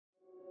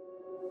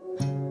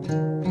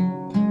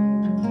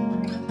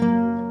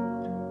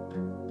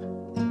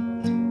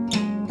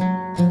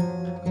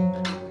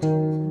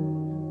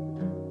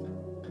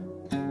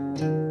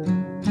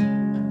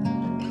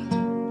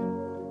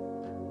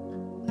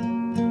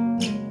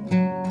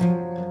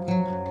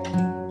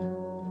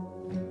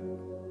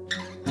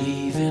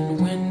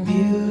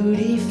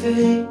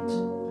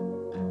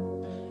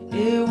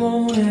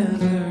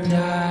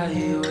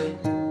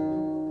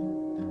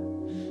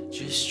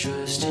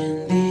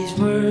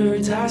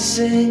I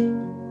say,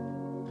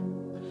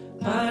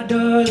 my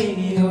darling,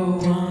 you're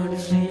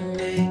wonderfully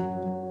made.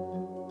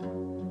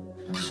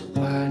 So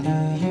why do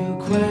you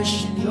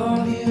question your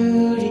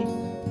beauty?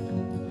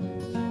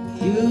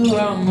 You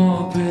are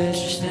more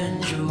precious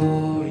than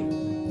jewelry,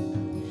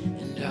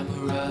 and I'm a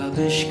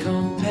rubbish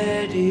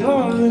compared to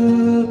your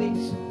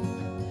rubies.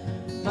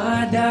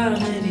 My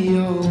diamond,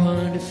 you're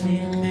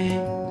wonderfully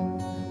made.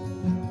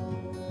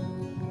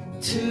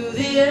 To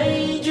the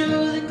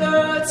angel that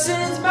God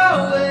sends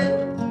my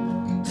way,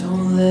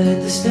 don't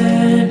let the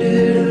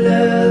standard of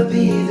love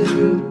be the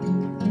root.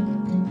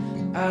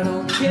 I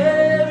don't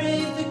care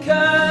if the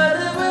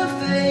color will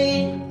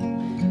fade,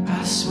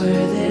 I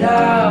swear that I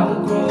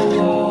will grow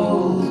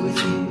old with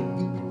you.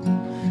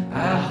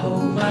 I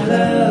hope my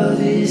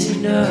love is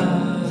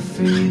enough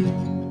for you.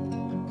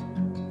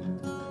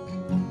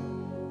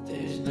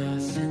 There's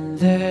nothing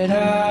that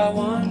I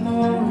want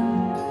more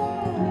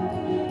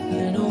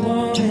than a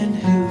woman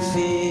who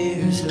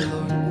fears the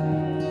Lord.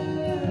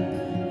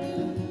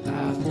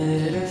 I've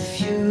met a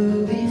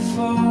few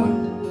before,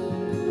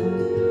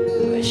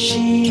 but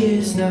she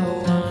is the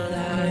one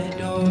I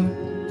adore.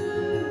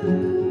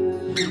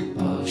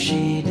 All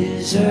she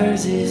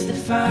deserves is the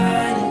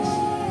finest.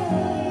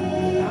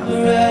 I'm a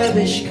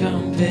rubbish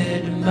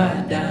compared to my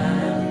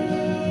diamond.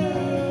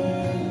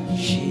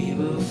 She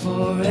will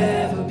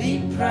forever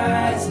be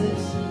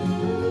priceless.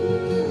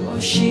 Oh,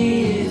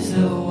 she is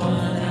the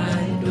one I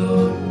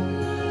adore.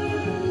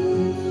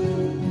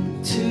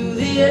 To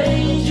the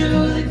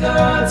angel that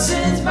God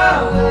sends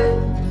my way,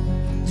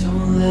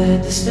 don't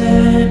let the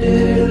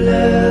standard of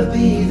love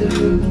be the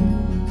root.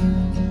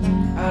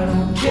 I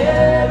don't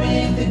care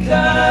if the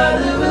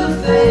color will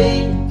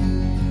fade,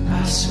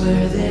 I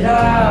swear that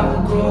I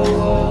will grow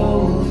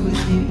old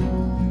with you.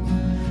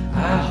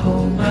 I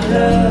hope my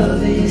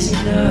love is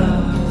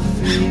enough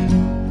for you.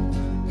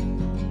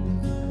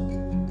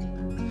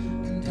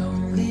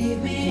 Don't leave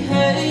me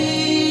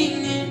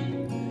hanging,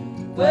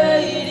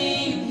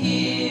 waiting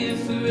here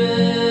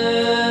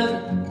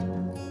forever,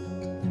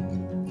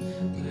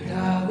 but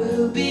I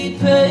will be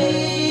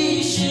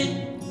patient.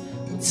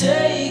 We'll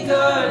take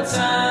our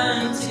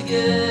time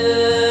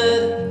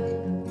together.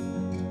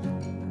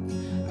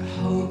 I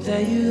hope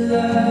that you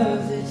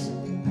love this.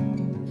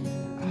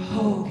 I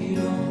hope you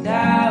don't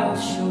doubt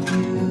your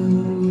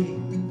beauty.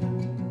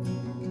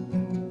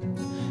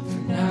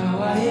 For now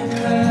I am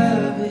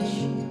rubbish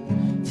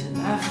till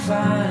I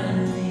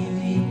finally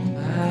meet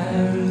my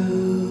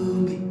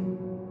Ruby.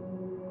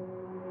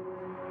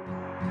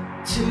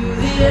 To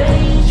the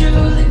angel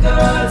that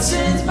God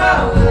sends my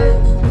way,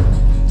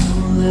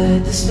 don't let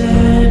the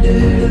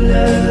standard of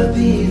love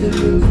be the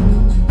root.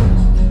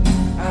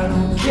 I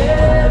don't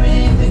care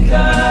if the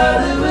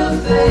color will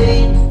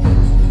fade,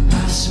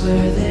 I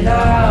swear that I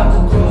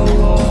will grow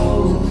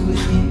old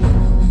with you.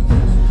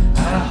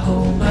 I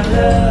hope my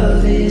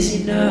love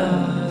is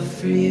enough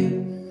for you.